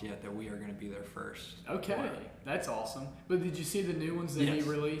announced yet, that we are going to be there first. Okay, that's awesome. But did you see the new ones that he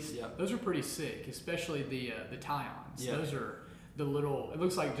released? Yeah. Those are pretty sick, especially the tie-ons. Yeah. Those are the little. It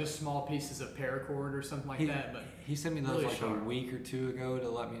looks like just small pieces of paracord or something like that. But he sent me those really like sharp. a week or two ago to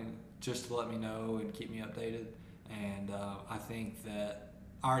let me know and keep me updated. And I think that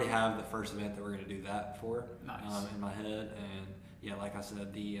I already have the first event that we're going to do that for. Nice. In my head. And yeah, like I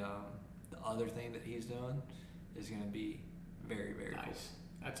said, the other thing that he's doing is going to be very, very nice. Cool.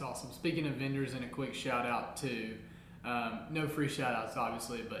 That's awesome. Speaking of vendors, and a quick shout out to no free shout outs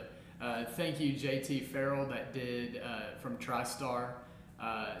obviously, but thank you JT Farrell that did from TriStar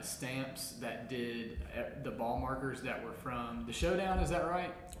stamps that did the ball markers that were from the showdown. Is that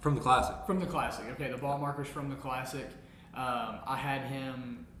right? From the Classic. From the Classic. Okay, the ball markers from the Classic. I had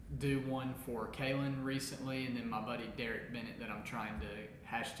him do one for Kalen recently, and then my buddy Derek Bennett that I'm trying to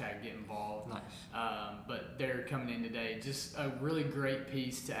hashtag get involved. Nice. But they're coming in today. Just a really great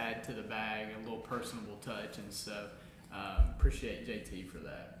piece to add to the bag, a little personable touch. And so Appreciate JT for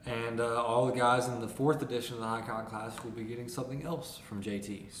that. And all the guys in the 4th edition of the Icon class will be getting something else from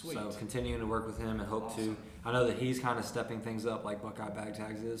JT. Sweet. So continuing to work with him and hope to. I know that he's kind of stepping things up like Buckeye Bag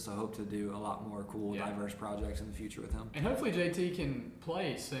Tags is, so hope to do a lot more cool, diverse projects in the future with him. And hopefully JT can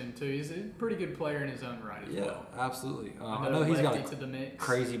play soon too. He's a pretty good player in his own right as well. Yeah, absolutely. I know he's got to the mix.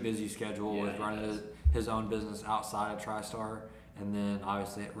 Crazy busy schedule with running his own business outside of TriStar, and then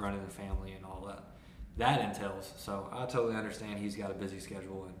obviously running the family and all that entails. So I totally understand he's got a busy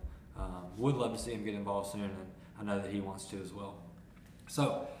schedule, and would love to see him get involved soon, and I know that he wants to as well.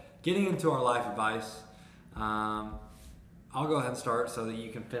 So getting into our life advice, I'll go ahead and start so that you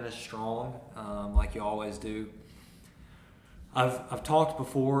can finish strong, like you always do. I've talked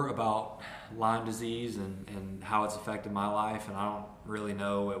before about Lyme disease and how it's affected my life, and I don't really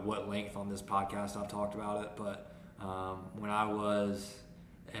know at what length on this podcast I've talked about it, but when I was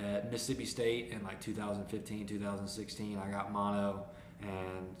at Mississippi State in like 2015, 2016, I got mono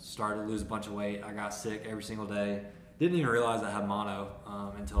and started to lose a bunch of weight. I got sick every single day. Didn't even realize I had mono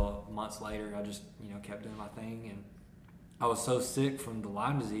until months later. I just kept doing my thing, and I was so sick from the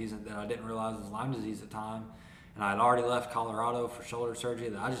Lyme disease that I didn't realize it was Lyme disease at the time. And I had already left Colorado for shoulder surgery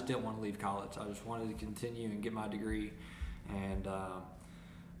that I just didn't want to leave college. I just wanted to continue and get my degree. And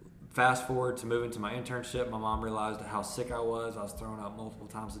fast forward to moving to my internship, my mom realized how sick I was. I was throwing up multiple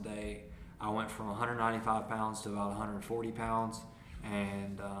times a day. I went from 195 pounds to about 140 pounds.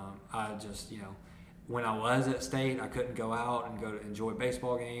 And I just, when I was at state, I couldn't go out and go to enjoy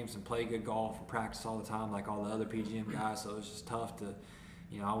baseball games and play good golf and practice all the time like all the other PGM guys. So it was just tough to,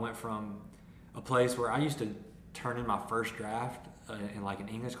 I went from a place where I used to turn in my first draft in like an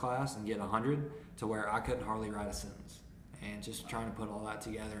English class and get 100 to where I couldn't hardly write a sentence. And just trying to put all that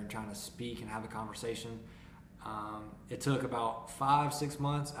together and trying to speak and have a conversation. It took about 5-6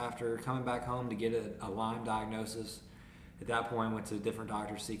 months after coming back home to get a Lyme diagnosis. At that point, I went to different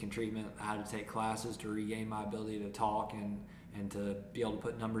doctors seeking treatment. I had to take classes to regain my ability to talk and to be able to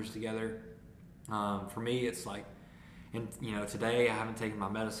put numbers together. For me, it's like, and today I haven't taken my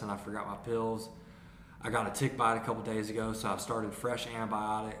medicine. I forgot my pills. I got a tick bite a couple days ago, so I've started fresh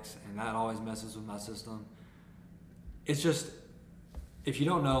antibiotics, and that always messes with my system. It's just, if you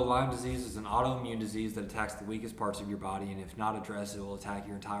don't know, Lyme disease is an autoimmune disease that attacks the weakest parts of your body, and if not addressed, it will attack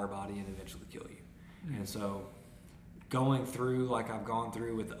your entire body and eventually kill you. Mm-hmm. And so going through like I've gone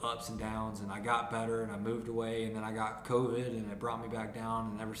through with the ups and downs, and I got better and I moved away, and then I got COVID and it brought me back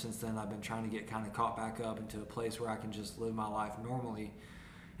down, and ever since then I've been trying to get kind of caught back up into a place where I can just live my life normally.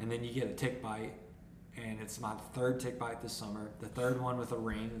 And then you get a tick bite, and it's my 3rd tick bite this summer, the 3rd one with a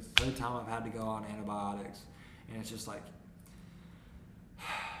ring. It's the 3rd time I've had to go on antibiotics, and it's just like,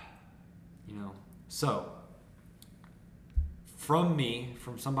 so from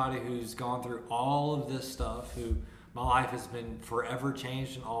somebody who's gone through all of this stuff, who my life has been forever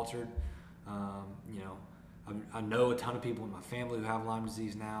changed and altered. I know a ton of people in my family who have Lyme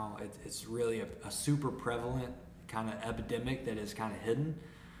disease now. It's really a super prevalent kind of epidemic that is kind of hidden.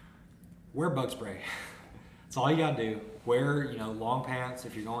 Wear bug spray. That's all you gotta do. Wear, long pants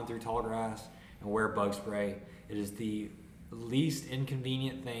if you're going through tall grass, and wear bug spray. It is the least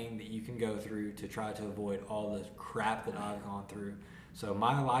inconvenient thing that you can go through to try to avoid all the crap that I've gone through. So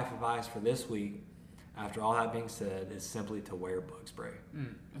my life advice for this week, after all that being said, is simply to wear bug spray.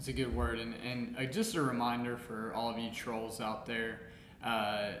 That's a good word. And just a reminder for all of you trolls out there,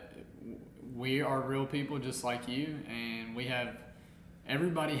 we are real people just like you, and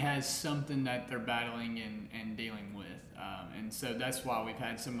everybody has something that they're battling and dealing with. And so that's why we've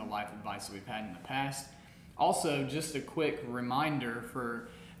had some of the life advice that we've had in the past. Also, just a quick reminder for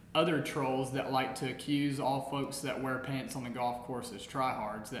other trolls that like to accuse all folks that wear pants on the golf course as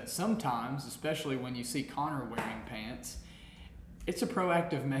tryhards, that sometimes, especially when you see Connor wearing pants, it's a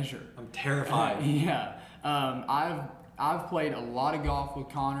proactive measure. I'm terrified. I've played a lot of golf with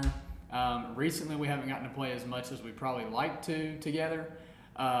Connor. Recently, we haven't gotten to play as much as we probably like to together.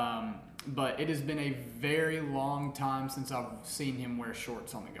 But it has been a very long time since I've seen him wear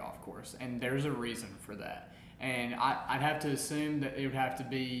shorts on the golf course, and there's a reason for that. And I'd have to assume that it would have to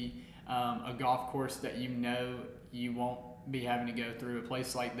be a golf course that you won't be having to go through, a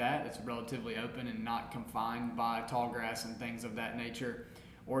place like that. It's relatively open and not confined by tall grass and things of that nature.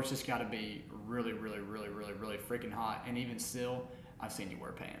 Or it's just got to be really, really, really, really, really freaking hot. And even still, I've seen you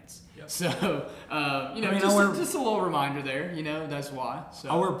wear pants. Yep. So, just a little reminder there, that's why. So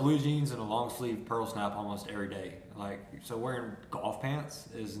I wear blue jeans and a long sleeve pearl snap almost every day. So wearing golf pants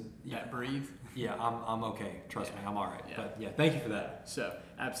is... That breathe? Yeah, I'm okay. Trust me, I'm all right. Yeah. But thank you for that. So,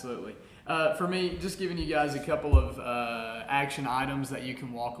 absolutely. For me, just giving you guys a couple of action items that you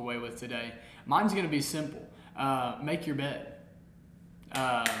can walk away with today. Mine's going to be simple. make your bed.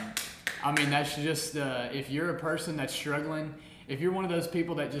 I mean, that's just, if you're a person that's struggling, if you're one of those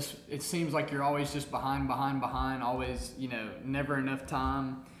people that just, it seems like you're always just behind, always, never enough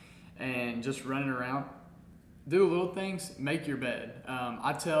time and just running around, do little things, make your bed.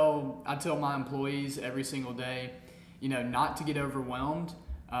 I tell my employees every single day, not to get overwhelmed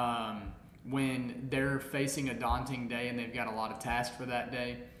when they're facing a daunting day and they've got a lot of tasks for that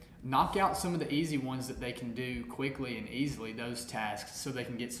day. Knock out some of the easy ones that they can do quickly and easily, those tasks, so they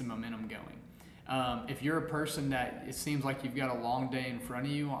can get some momentum going. If you're a person that it seems like you've got a long day in front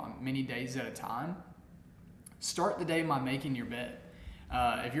of you on many days at a time, start the day by making your bed.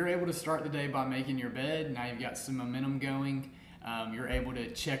 If you're able to start the day by making your bed, now you've got some momentum going. You're able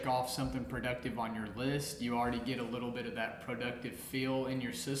to check off something productive on your list. You already get a little bit of that productive feel in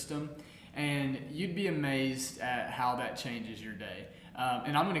your system, and you'd be amazed at how that changes your day.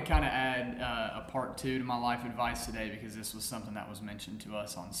 And I'm going to kind of add a part 2 to my life advice today, because this was something that was mentioned to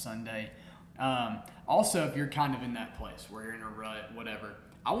us on Sunday. Also, if you're kind of in that place where you're in a rut, whatever,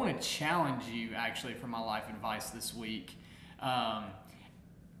 I want to challenge you actually for my life advice this week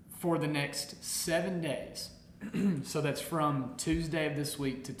for the next 7 days. So that's from Tuesday of this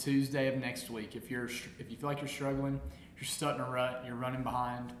week to Tuesday of next week. If you feel like you're struggling, you're stuck in a rut, you're running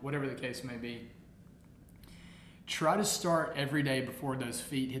behind, whatever the case may be, try to start every day before those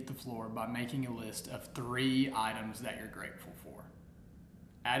feet hit the floor by making a list of 3 items that you're grateful for.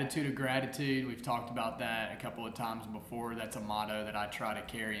 Attitude of gratitude, we've talked about that a couple of times before. That's a motto that I try to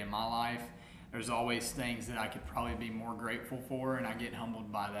carry in my life. There's always things that I could probably be more grateful for, and I get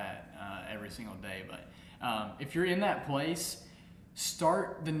humbled by that every single day. But if you're in that place,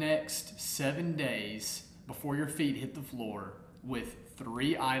 start the next 7 days before your feet hit the floor with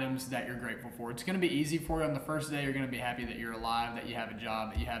 3 items that you're grateful for. It's going to be easy for you on the first day. You're going to be happy that you're alive, that you have a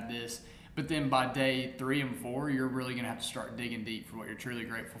job, that you have this. But then by day 3 and 4, you're really going to have to start digging deep for what you're truly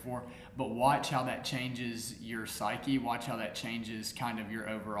grateful for. But watch how that changes your psyche. Watch how that changes kind of your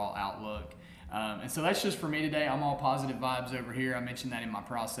overall outlook. And so that's just for me today. I'm all positive vibes over here. I mentioned that in my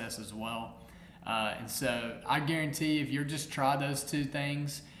process as well. And so I guarantee if you just try those 2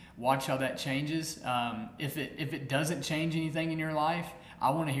 things, watch how that changes. If it doesn't change anything in your life, I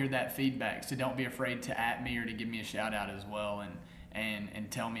want to hear that feedback. So don't be afraid to @ me or to give me a shout out as well,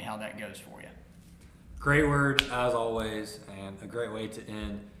 and tell me how that goes for you. Great word as always, and a great way to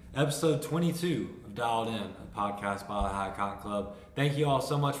end episode 22 of Dialed In, a podcast by the High Cotton Club. Thank you all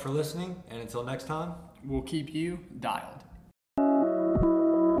so much for listening, and until next time, we'll keep you dialed.